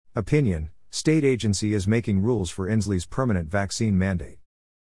Opinion: State agency is making rules for Inslee's permanent vaccine mandate.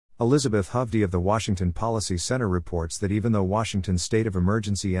 Elizabeth Hovde of the Washington Policy Center reports that even though Washington's state of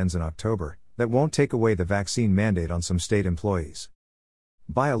emergency ends in October, that won't take away the vaccine mandate on some state employees.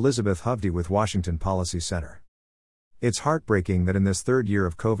 By Elizabeth Hovde with Washington Policy Center. It's heartbreaking that in this third year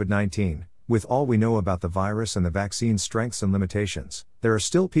of COVID-19, with all we know about the virus and the vaccine's strengths and limitations, there are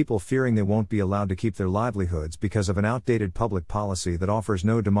still people fearing they won't be allowed to keep their livelihoods because of an outdated public policy that offers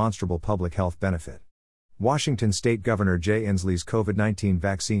no demonstrable public health benefit. Washington State Governor Jay Inslee's COVID-19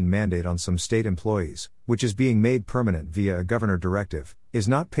 vaccine mandate on some state employees, which is being made permanent via a governor directive, is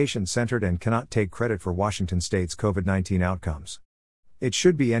not patient-centered and cannot take credit for Washington State's COVID-19 outcomes. It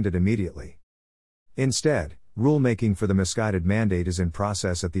should be ended immediately. Instead, rulemaking for the misguided mandate is in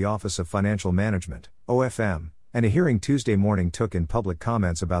process at the Office of Financial Management, OFM, and a hearing Tuesday morning took in public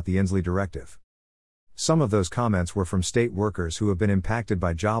comments about the Inslee directive. Some of those comments were from state workers who have been impacted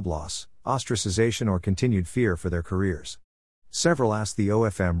by job loss, ostracization, or continued fear for their careers. Several asked the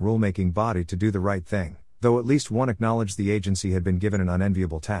OFM rulemaking body to do the right thing, though at least one acknowledged the agency had been given an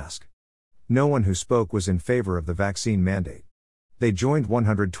unenviable task. No one who spoke was in favor of the vaccine mandate. They joined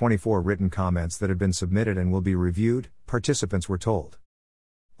 124 written comments that had been submitted and will be reviewed, participants were told.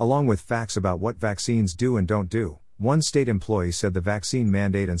 Along with facts about what vaccines do and don't do, one state employee said the vaccine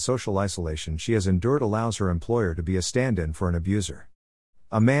mandate and social isolation she has endured allows her employer to be a stand-in for an abuser.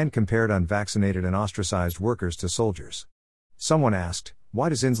 A man compared unvaccinated and ostracized workers to soldiers. Someone asked, why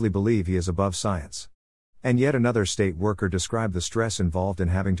does Inslee believe he is above science? And yet another state worker described the stress involved in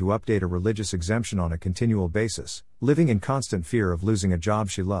having to update a religious exemption on a continual basis, living in constant fear of losing a job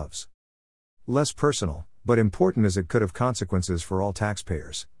she loves. Less personal, but important as it could have consequences for all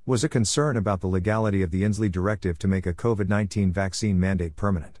taxpayers, was a concern about the legality of the Inslee directive to make a COVID-19 vaccine mandate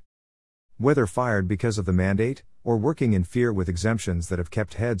permanent. Whether fired because of the mandate, or working in fear with exemptions that have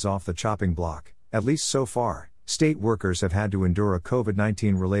kept heads off the chopping block, at least so far, state workers have had to endure a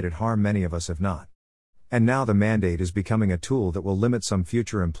COVID-19 related harm many of us have not. And now the mandate is becoming a tool that will limit some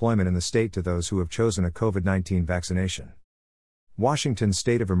future employment in the state to those who have chosen a COVID-19 vaccination. Washington's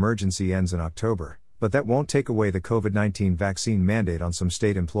state of emergency ends in October, but that won't take away the COVID-19 vaccine mandate on some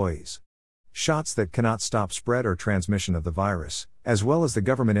state employees. Shots that cannot stop spread or transmission of the virus, as well as the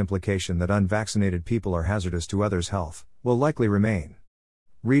government implication that unvaccinated people are hazardous to others' health, will likely remain.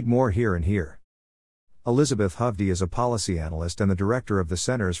 Read more here and here. Elizabeth Hovde is a policy analyst and the director of the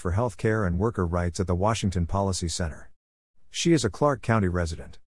Centers for Health Care and Worker Rights at the Washington Policy Center. She is a Clark County resident.